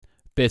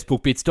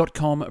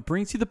BestBookBits.com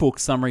brings you the book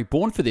summary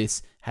Born for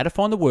This, How to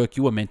Find the Work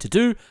You Were Meant to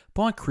Do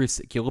by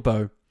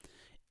Guillebeau.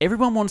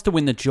 Everyone wants to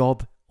win the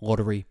job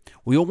lottery.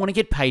 We all want to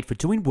get paid for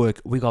doing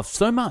work we love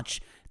so much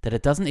that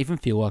it doesn't even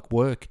feel like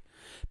work.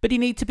 But you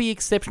need to be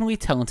exceptionally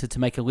talented to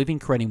make a living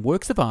creating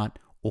works of art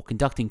or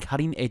conducting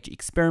cutting-edge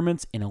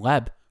experiments in a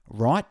lab,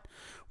 right?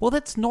 Well,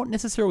 that's not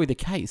necessarily the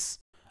case.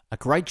 A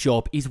great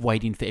job is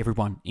waiting for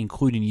everyone,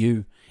 including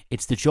you.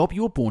 It's the job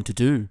you were born to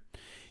do.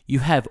 You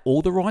have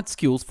all the right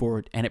skills for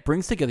it, and it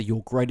brings together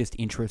your greatest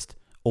interest.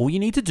 All you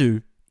need to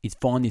do is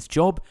find this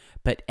job,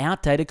 but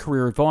outdated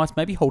career advice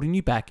may be holding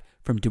you back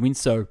from doing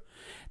so.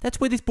 That's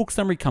where this book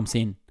summary comes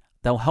in.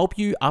 They'll help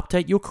you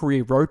update your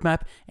career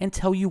roadmap and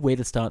tell you where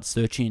to start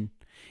searching.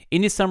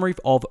 In this summary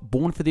of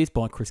Born for This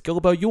by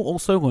Guillebeau, you'll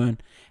also learn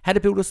how to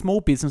build a small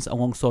business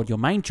alongside your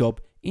main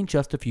job in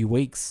just a few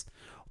weeks,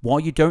 why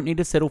you don't need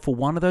to settle for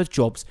one of those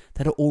jobs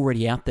that are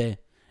already out there,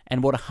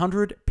 and what a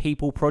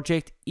 100-people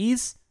project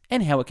is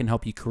and how it can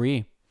help your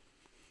career.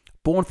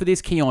 Born for This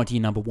key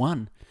idea number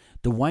 1.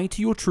 The way to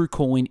your true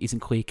calling isn't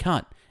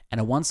clear-cut, and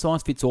a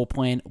one-size-fits-all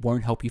plan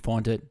won't help you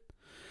find it.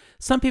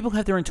 Some people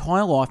have their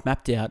entire life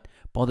mapped out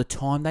by the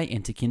time they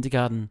enter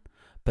kindergarten,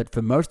 but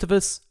for most of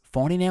us,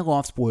 finding our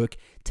life's work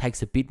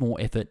takes a bit more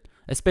effort,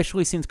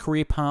 especially since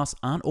career paths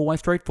aren't always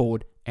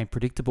straightforward and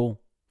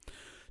predictable.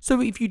 So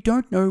if you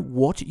don't know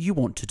what you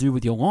want to do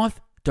with your life,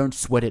 don't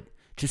sweat it.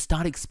 Just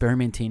start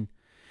experimenting.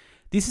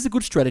 This is a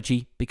good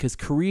strategy because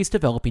careers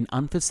develop in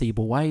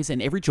unforeseeable ways, and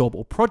every job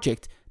or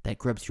project that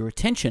grabs your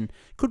attention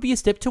could be a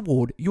step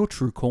toward your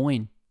true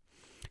calling.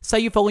 Say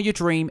you follow your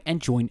dream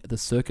and join the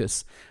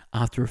circus.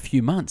 After a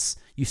few months,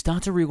 you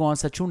start to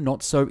realize that you're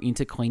not so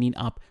into cleaning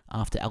up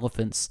after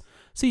elephants.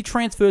 So you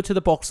transfer to the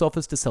box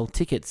office to sell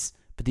tickets.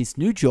 But this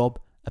new job,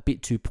 a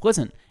bit too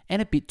pleasant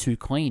and a bit too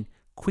clean,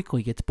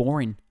 quickly gets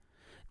boring.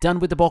 Done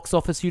with the box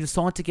office, you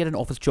decide to get an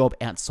office job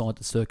outside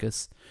the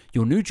circus.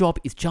 Your new job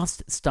is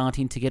just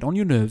starting to get on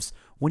your nerves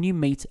when you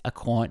meet a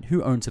client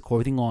who owns a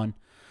clothing line.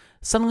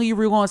 Suddenly you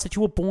realize that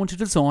you were born to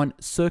design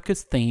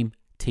circus-themed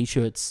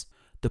t-shirts.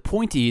 The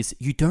point is,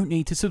 you don't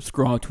need to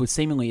subscribe to a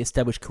seemingly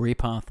established career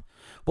path.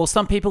 While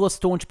some people are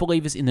staunch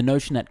believers in the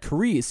notion that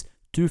careers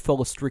do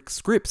follow strict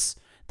scripts,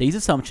 these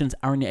assumptions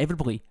are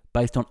inevitably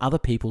based on other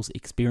people's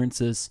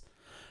experiences.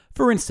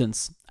 For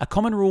instance, a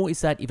common rule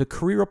is that if a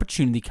career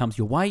opportunity comes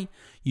your way,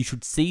 you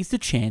should seize the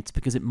chance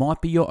because it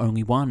might be your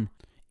only one.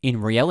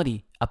 In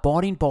reality,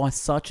 abiding by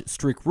such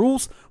strict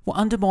rules will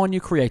undermine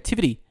your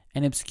creativity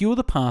and obscure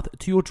the path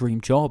to your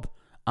dream job.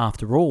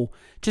 After all,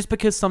 just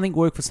because something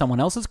worked for someone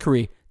else's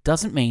career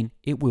doesn't mean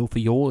it will for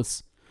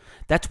yours.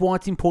 That's why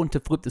it's important to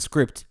flip the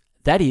script.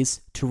 That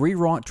is, to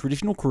rewrite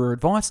traditional career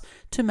advice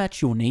to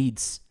match your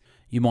needs.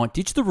 You might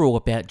ditch the rule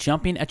about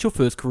jumping at your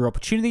first career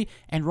opportunity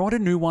and write a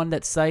new one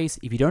that says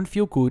if you don't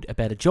feel good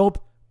about a job,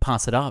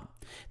 pass it up.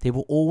 There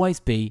will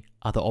always be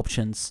other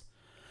options.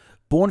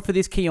 Born for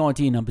This key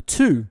idea number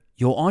 2,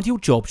 your ideal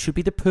job should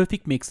be the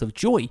perfect mix of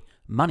joy,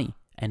 money,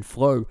 and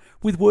flow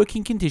with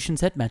working conditions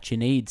that match your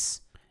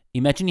needs.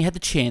 Imagine you had the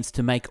chance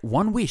to make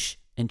one wish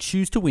and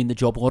choose to win the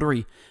job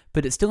lottery,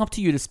 but it's still up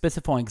to you to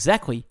specify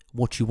exactly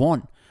what you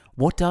want.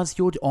 What does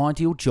your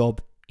ideal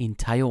job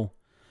entail?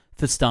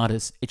 For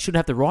starters, it should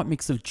have the right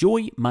mix of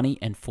joy, money,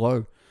 and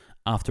flow.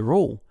 After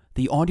all,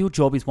 the ideal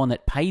job is one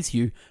that pays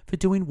you for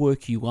doing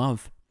work you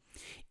love.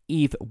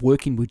 If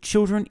working with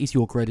children is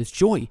your greatest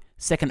joy,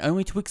 second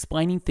only to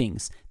explaining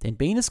things, then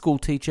being a school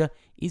teacher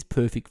is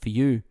perfect for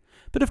you.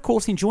 But of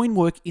course, enjoying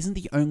work isn't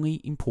the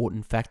only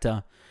important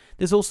factor.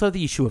 There's also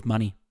the issue of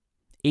money.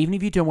 Even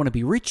if you don't want to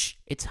be rich,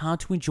 it's hard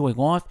to enjoy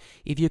life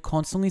if you're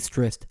constantly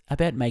stressed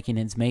about making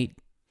ends meet.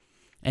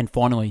 And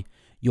finally,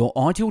 your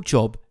ideal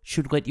job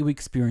should let you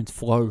experience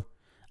flow,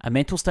 a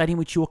mental state in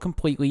which you are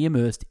completely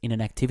immersed in an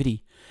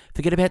activity.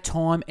 Forget about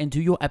time and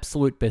do your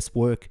absolute best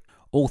work.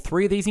 All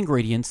 3 of these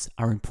ingredients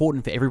are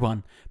important for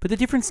everyone, but the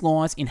difference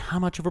lies in how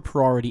much of a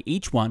priority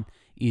each one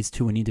is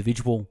to an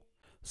individual.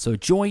 So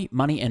joy,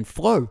 money, and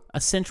flow are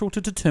central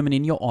to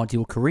determining your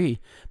ideal career,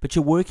 but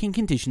your working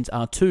conditions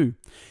are too.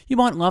 You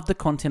might love the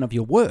content of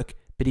your work,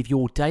 but if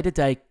your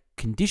day-to-day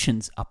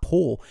conditions are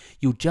poor,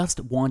 you'll just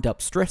wind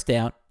up stressed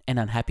out and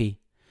unhappy.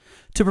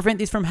 To prevent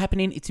this from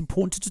happening, it's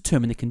important to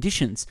determine the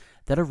conditions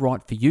that are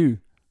right for you.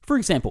 For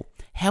example,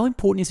 how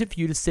important is it for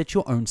you to set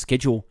your own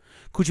schedule?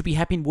 Could you be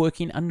happy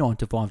working a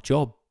 9-to-5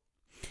 job?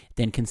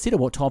 Then consider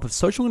what type of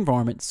social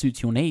environment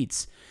suits your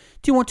needs.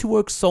 Do you want to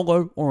work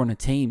solo or on a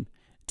team?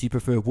 Do you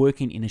prefer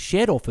working in a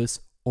shared office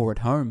or at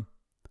home?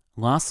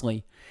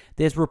 Lastly,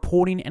 there's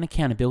reporting and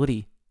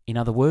accountability. In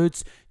other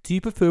words, do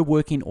you prefer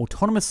working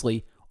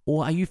autonomously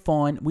or are you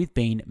fine with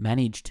being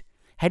managed?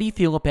 How do you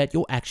feel about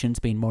your actions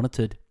being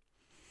monitored?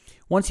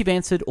 Once you've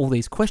answered all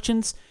these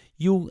questions,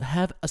 you'll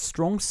have a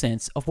strong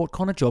sense of what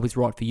kind of job is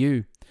right for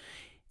you.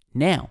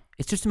 Now,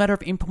 it's just a matter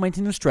of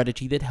implementing a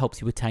strategy that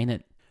helps you attain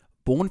it.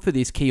 Born for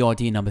This key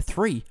idea number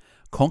 3,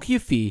 conquer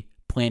your fear,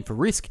 plan for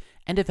risk,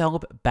 and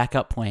develop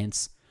backup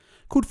plans.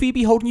 Could fear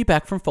be holding you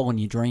back from following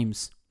your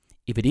dreams?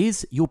 If it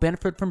is, you'll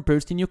benefit from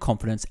boosting your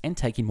confidence and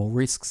taking more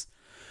risks.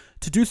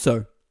 To do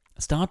so,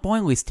 Start by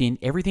listing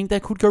everything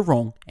that could go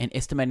wrong and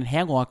estimating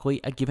how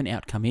likely a given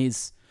outcome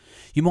is.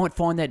 You might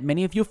find that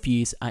many of your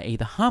fears are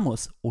either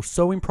harmless or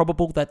so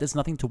improbable that there's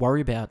nothing to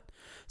worry about,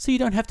 so you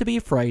don't have to be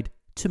afraid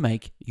to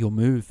make your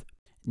move.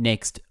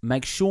 Next,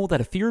 make sure that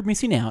a fear of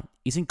missing out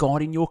isn't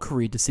guiding your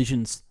career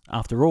decisions.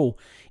 After all,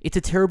 it's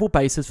a terrible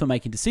basis for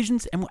making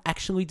decisions and will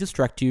actually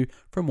distract you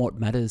from what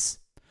matters.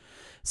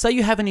 Say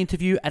you have an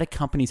interview at a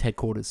company's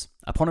headquarters.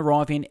 Upon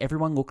arriving,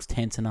 everyone looks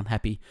tense and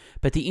unhappy,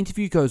 but the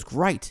interview goes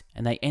great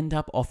and they end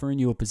up offering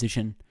you a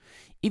position.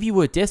 If you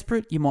were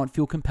desperate, you might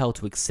feel compelled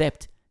to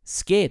accept,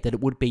 scared that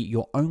it would be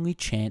your only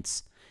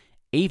chance,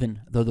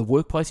 even though the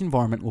workplace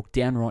environment looked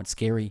downright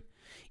scary.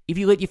 If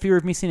you let your fear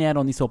of missing out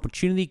on this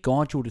opportunity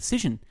guide your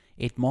decision,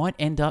 it might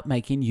end up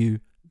making you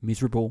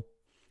miserable.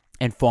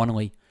 And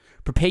finally,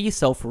 prepare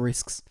yourself for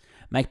risks.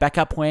 Make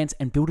backup plans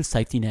and build a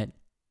safety net.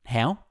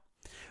 How?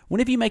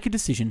 Whenever you make a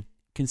decision,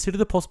 consider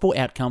the possible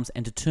outcomes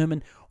and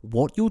determine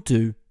what you'll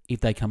do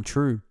if they come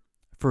true.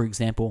 For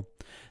example,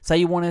 say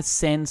you want to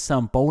send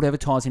some bold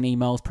advertising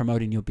emails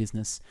promoting your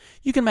business.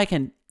 You can make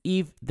an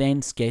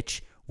if-then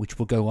sketch which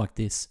will go like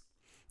this.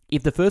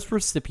 If the first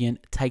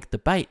recipient take the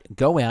bait,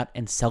 go out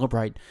and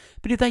celebrate.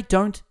 But if they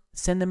don't,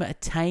 send them a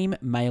tame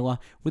mailer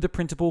with a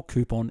printable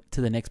coupon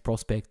to the next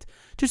prospect.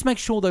 Just make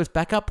sure those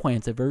backup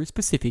plans are very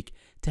specific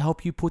to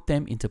help you put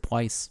them into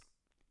place.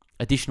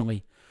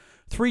 Additionally,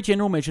 3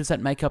 general measures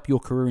that make up your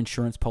career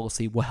insurance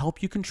policy will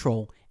help you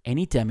control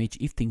any damage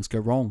if things go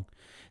wrong.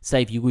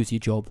 Say if you lose your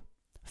job.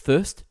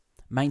 First,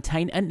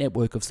 maintain a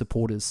network of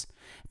supporters.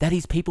 That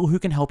is people who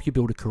can help you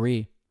build a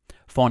career.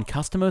 Find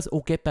customers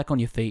or get back on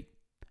your feet.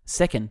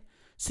 Second,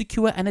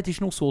 secure an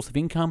additional source of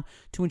income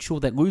to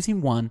ensure that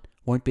losing one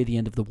won't be the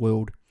end of the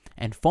world.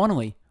 And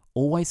finally,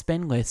 always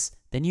spend less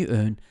than you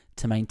earn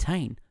to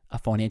maintain a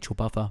financial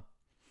buffer.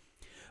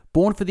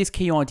 Born for this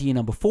key idea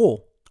number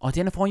 4,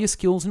 identify your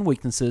skills and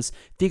weaknesses,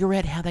 figure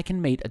out how they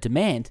can meet a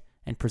demand,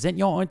 and present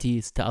your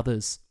ideas to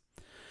others.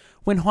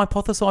 When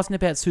hypothesizing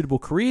about suitable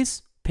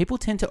careers, people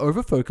tend to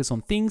overfocus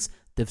on things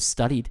they've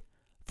studied.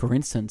 For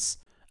instance,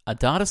 a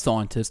data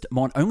scientist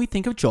might only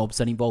think of jobs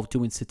that involve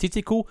doing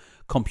statistical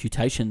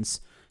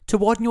computations. To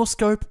widen your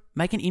scope,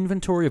 make an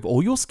inventory of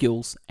all your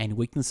skills and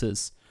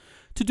weaknesses.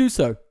 To do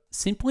so,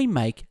 simply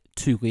make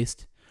 2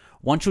 lists.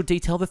 One should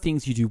detail the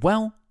things you do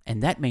well,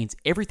 and that means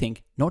everything,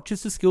 not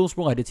just the skills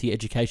related to your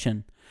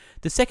education.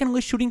 The second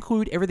list should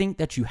include everything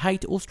that you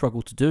hate or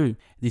struggle to do.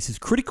 This is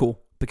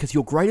critical because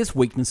your greatest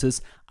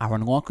weaknesses are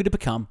unlikely to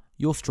become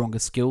your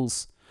strongest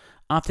skills.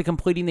 After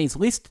completing these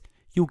lists,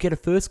 you'll get a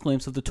first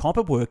glimpse of the type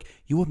of work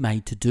you were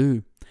made to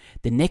do.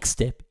 The next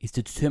step is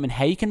to determine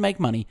how you can make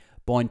money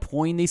by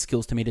employing these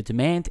skills to meet a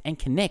demand and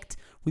connect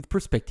with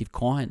prospective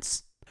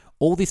clients.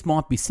 All this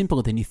might be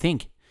simpler than you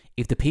think.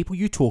 If the people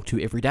you talk to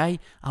every day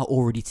are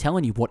already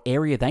telling you what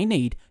area they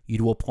need you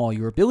to apply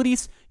your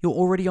abilities, you're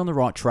already on the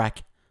right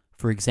track.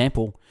 For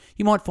example,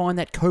 you might find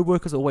that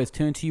co-workers always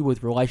turn to you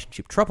with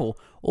relationship trouble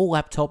or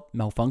laptop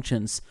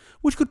malfunctions,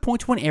 which could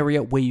point to an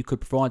area where you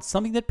could provide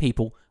something that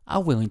people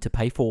are willing to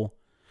pay for.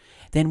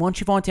 Then once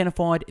you've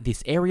identified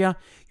this area,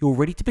 you're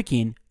ready to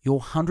begin your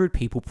 100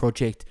 people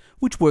project,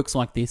 which works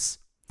like this.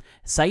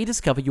 Say you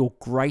discover you're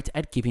great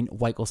at giving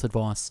weight loss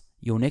advice.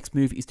 Your next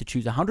move is to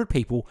choose 100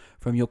 people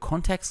from your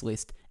contacts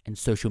list and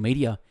social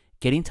media.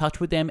 Get in touch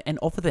with them and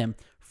offer them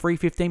free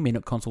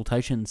 15-minute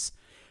consultations.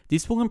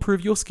 This will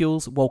improve your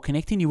skills while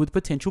connecting you with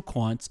potential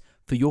clients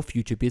for your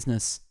future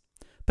business.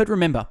 But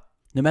remember,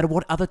 no matter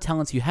what other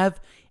talents you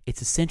have,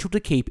 it's essential to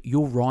keep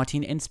your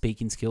writing and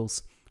speaking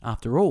skills.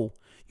 After all,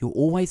 you'll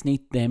always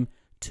need them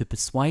to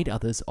persuade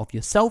others of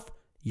yourself,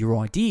 your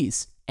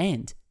ideas,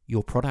 and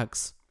your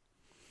products.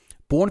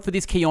 Born for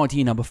this key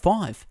idea number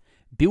 5,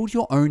 build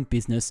your own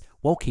business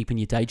while keeping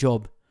your day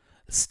job.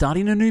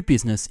 Starting a new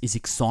business is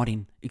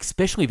exciting,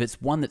 especially if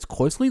it's one that's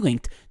closely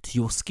linked to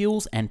your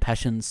skills and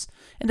passions.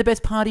 And the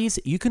best part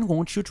is you can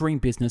launch your dream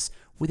business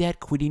without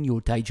quitting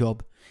your day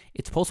job.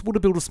 It's possible to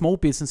build a small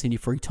business in your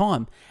free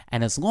time,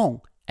 and as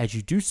long as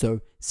you do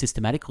so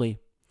systematically.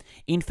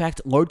 In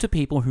fact, loads of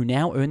people who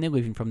now earn their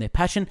living from their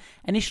passion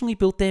initially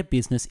built their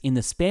business in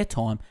the spare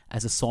time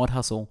as a side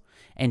hustle,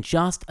 and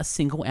just a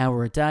single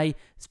hour a day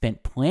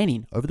spent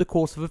planning over the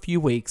course of a few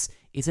weeks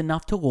is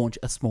enough to launch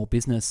a small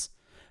business.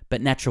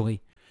 But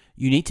naturally,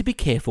 you need to be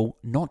careful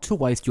not to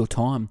waste your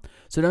time,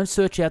 so don't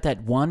search out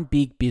that one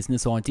big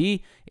business idea.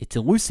 It's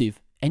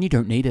elusive and you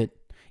don't need it.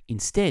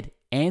 Instead,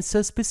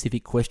 answer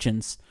specific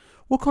questions.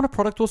 What kind of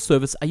product or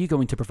service are you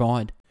going to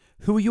provide?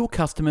 Who are your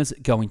customers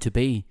going to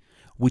be?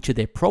 Which of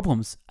their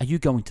problems are you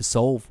going to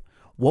solve?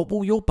 What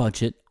will your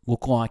budget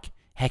look like?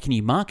 How can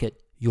you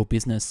market your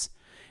business?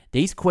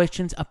 These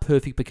questions are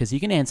perfect because you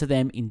can answer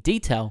them in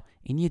detail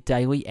in your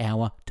daily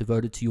hour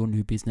devoted to your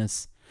new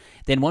business.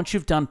 Then once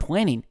you've done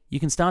planning, you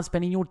can start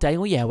spending your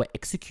daily hour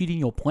executing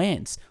your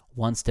plans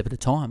one step at a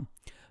time.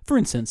 For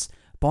instance,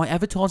 by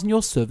advertising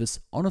your service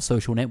on a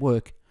social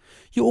network.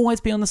 You'll always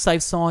be on the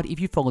safe side if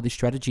you follow this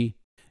strategy.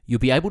 You'll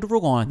be able to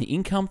rely on the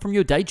income from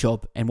your day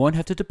job and won't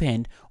have to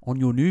depend on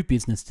your new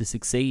business to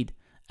succeed.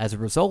 As a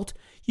result,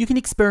 you can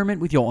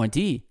experiment with your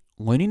idea,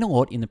 learning a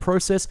lot in the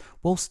process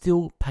while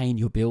still paying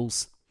your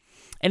bills.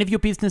 And if your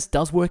business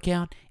does work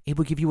out, it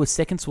will give you a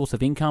second source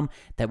of income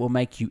that will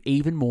make you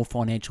even more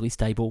financially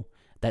stable.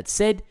 That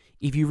said,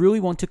 if you really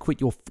want to quit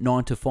your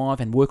 9 to 5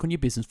 and work on your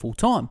business full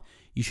time,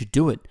 you should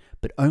do it,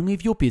 but only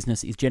if your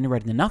business is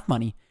generating enough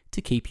money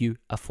to keep you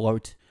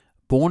afloat.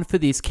 Born for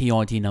this, key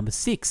idea number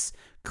 6,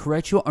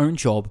 create your own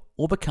job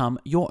or become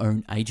your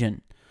own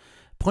agent.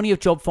 Plenty of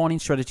job finding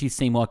strategies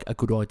seem like a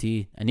good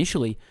idea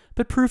initially,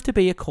 but prove to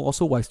be a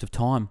colossal waste of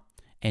time.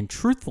 And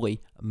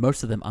truthfully,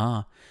 most of them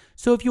are.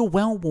 So if your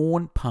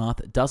well-worn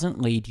path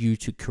doesn't lead you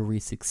to career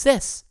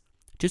success,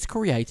 just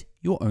create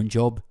your own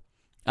job.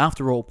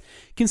 After all,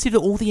 consider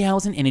all the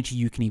hours and energy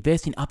you can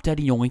invest in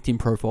updating your LinkedIn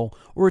profile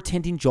or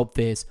attending job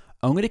fairs,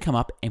 only to come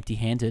up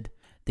empty-handed.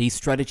 These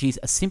strategies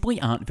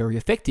simply aren't very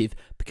effective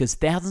because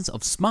thousands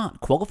of smart,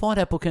 qualified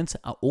applicants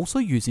are also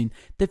using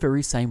the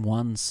very same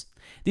ones.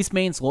 This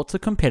means lots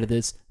of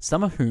competitors,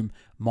 some of whom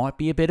might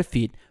be a better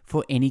fit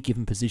for any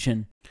given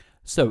position.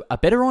 So, a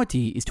better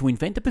idea is to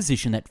invent a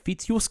position that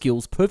fits your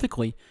skills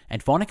perfectly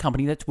and find a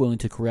company that's willing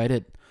to create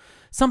it.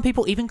 Some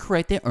people even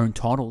create their own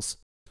titles.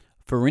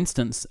 For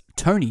instance,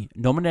 Tony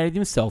nominated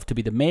himself to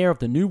be the mayor of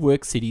the New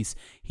Work Cities,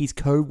 his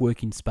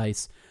co-working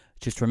space.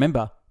 Just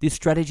remember, this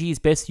strategy is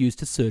best used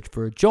to search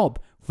for a job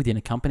within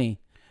a company.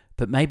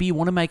 But maybe you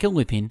want to make a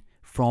living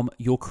from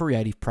your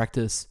creative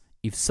practice.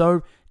 If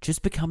so,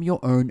 just become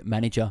your own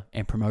manager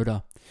and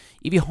promoter.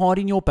 If you hide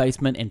in your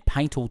basement and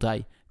paint all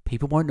day,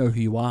 people won't know who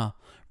you are,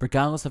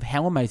 regardless of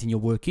how amazing your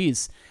work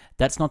is.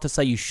 That's not to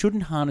say you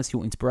shouldn't harness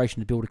your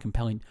inspiration to build a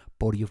compelling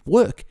body of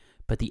work,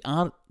 but the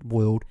art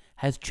world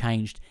has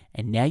changed,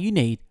 and now you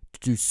need to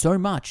do so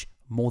much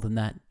more than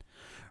that.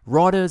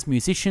 Writers,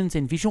 musicians,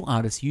 and visual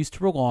artists used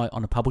to rely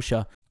on a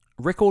publisher,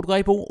 record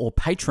label, or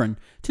patron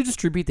to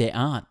distribute their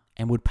art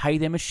and would pay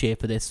them a share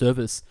for their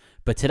service.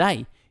 But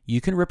today, you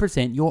can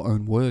represent your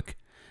own work.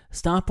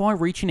 Start by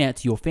reaching out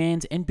to your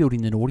fans and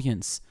building an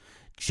audience.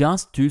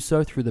 Just do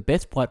so through the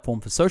best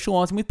platform for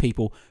socializing with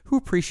people who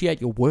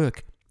appreciate your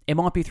work. It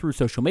might be through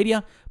social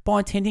media, by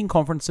attending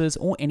conferences,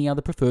 or any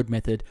other preferred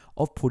method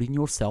of putting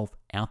yourself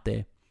out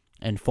there.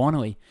 And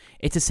finally,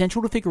 it's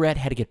essential to figure out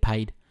how to get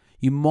paid.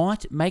 You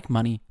might make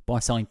money by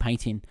selling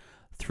painting,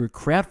 through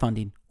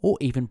crowdfunding, or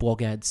even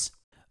blog ads.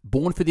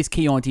 Born for this,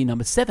 key idea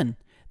number 7,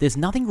 there's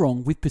nothing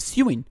wrong with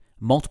pursuing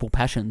multiple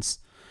passions.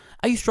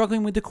 Are you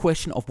struggling with the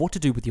question of what to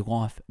do with your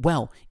life?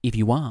 Well, if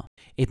you are,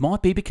 it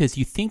might be because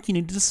you think you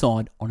need to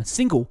decide on a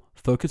single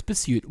focused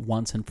pursuit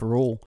once and for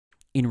all.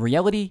 In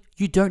reality,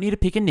 you don't need to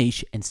pick a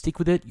niche and stick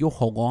with it your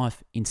whole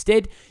life.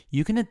 Instead,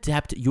 you can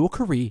adapt your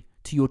career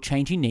to your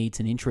changing needs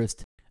and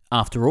interests.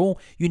 After all,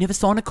 you never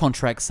sign a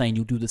contract saying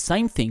you'll do the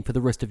same thing for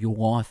the rest of your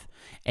life.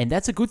 And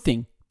that's a good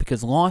thing,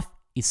 because life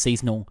is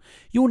seasonal.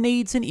 Your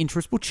needs and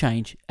interests will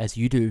change as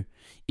you do.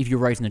 If you're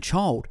raising a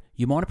child,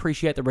 you might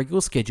appreciate the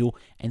regular schedule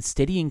and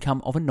steady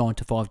income of a 9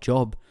 to 5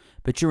 job.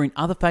 But during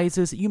other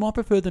phases, you might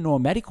prefer the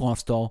nomadic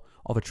lifestyle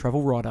of a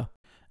travel writer.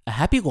 A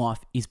happy life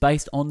is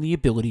based on the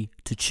ability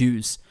to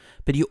choose,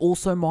 but you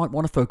also might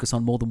want to focus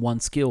on more than one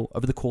skill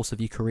over the course of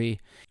your career.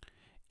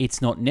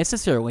 It's not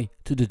necessarily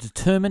to the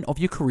determinant of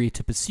your career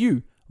to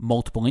pursue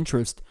multiple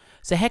interests.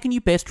 So how can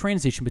you best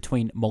transition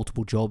between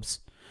multiple jobs?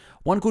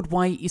 One good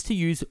way is to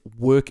use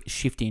work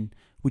shifting,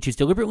 which is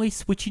deliberately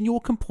switching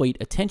your complete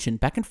attention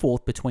back and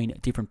forth between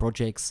different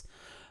projects.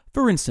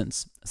 For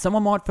instance,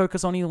 someone might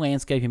focus on your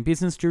landscaping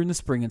business during the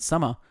spring and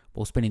summer,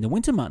 while spending the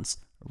winter months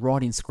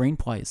writing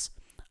screenplays.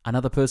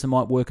 Another person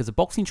might work as a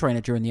boxing trainer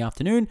during the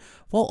afternoon,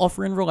 while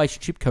offering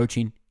relationship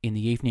coaching in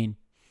the evening.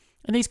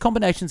 And these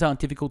combinations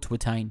aren't difficult to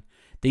attain.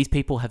 These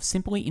people have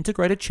simply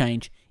integrated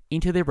change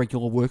into their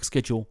regular work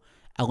schedule,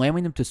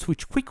 allowing them to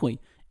switch quickly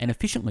and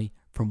efficiently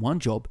from one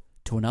job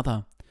to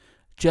another.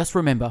 Just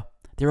remember,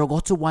 there are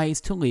lots of ways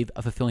to live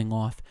a fulfilling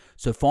life,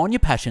 so find your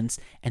passions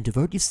and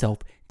devote yourself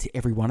to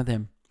every one of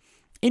them.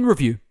 In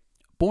review,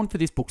 born for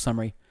this book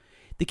summary,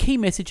 the key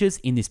messages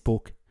in this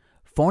book: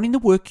 finding the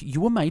work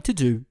you were made to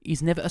do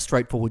is never a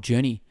straightforward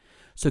journey,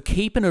 so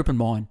keep an open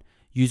mind,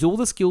 use all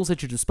the skills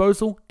at your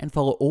disposal, and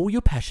follow all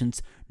your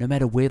passions no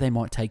matter where they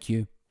might take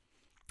you.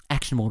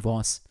 Actionable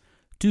advice: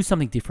 do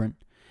something different.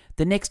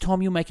 The next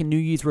time you make a New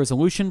Year's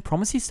resolution,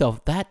 promise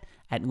yourself that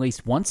at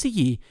least once a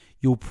year,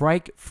 you'll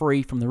break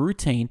free from the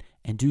routine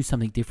and do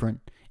something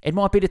different. It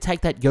might be to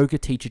take that yoga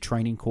teacher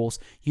training course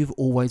you've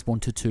always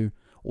wanted to,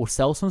 or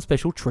sell some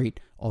special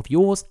treat of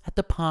yours at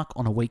the park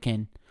on a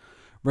weekend.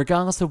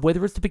 Regardless of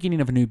whether it's the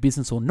beginning of a new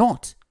business or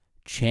not,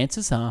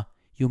 chances are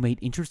you'll meet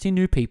interesting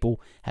new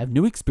people, have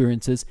new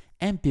experiences,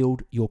 and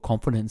build your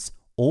confidence,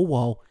 all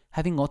while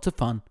having lots of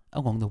fun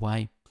along the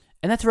way.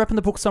 And that's a wrap on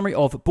the book summary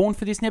of Born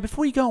for This. Now,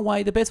 before you go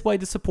away, the best way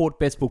to support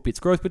Best Book Bits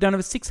growth, we're down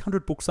over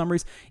 600 book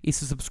summaries, is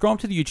to subscribe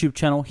to the YouTube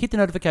channel, hit the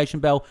notification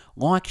bell,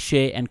 like,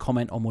 share, and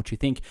comment on what you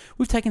think.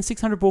 We've taken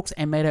 600 books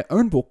and made our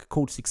own book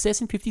called Success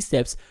in 50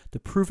 Steps, the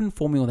proven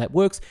formula that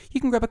works.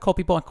 You can grab a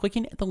copy by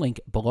clicking the link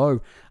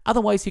below.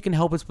 Other ways you can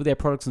help us with our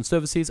products and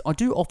services: I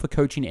do offer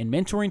coaching and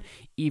mentoring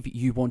if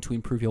you want to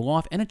improve your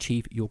life and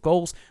achieve your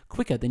goals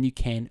quicker than you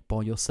can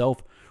by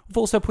yourself. We've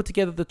also put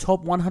together the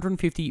top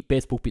 150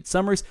 best book bit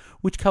summaries,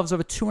 which covers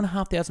over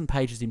 2,500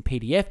 pages in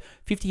PDF,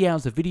 50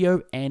 hours of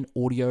video and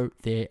audio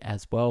there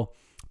as well.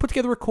 Put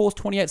together a course,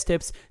 28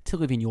 Steps to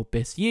Live in Your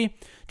Best Year.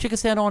 Check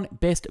us out on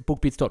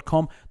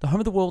bestbookbits.com, the home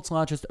of the world's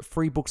largest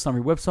free book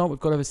summary website. We've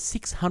got over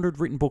 600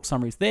 written book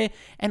summaries there,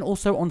 and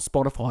also on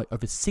Spotify,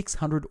 over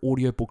 600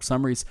 audio book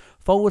summaries.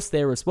 Follow us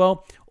there as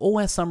well. All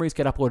our summaries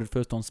get uploaded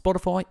first on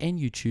Spotify and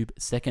YouTube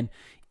second.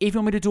 If you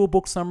want me to do a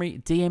book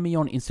summary, DM me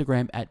on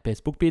Instagram at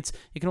bestbookbits.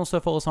 You can also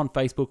follow us on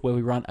Facebook, where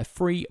we run a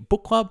free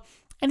book club.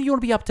 And if you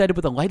want to be updated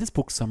with the latest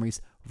book summaries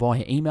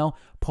via email,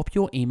 pop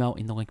your email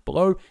in the link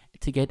below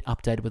to get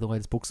updated with the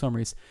latest book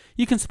summaries.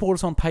 You can support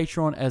us on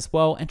Patreon as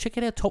well, and check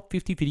out our top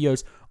 50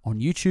 videos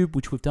on YouTube,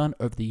 which we've done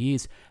over the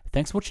years.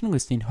 Thanks for watching and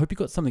listening. Hope you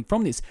got something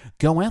from this.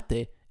 Go out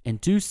there and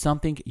do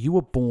something you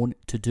were born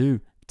to do.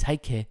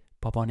 Take care.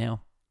 Bye-bye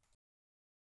now.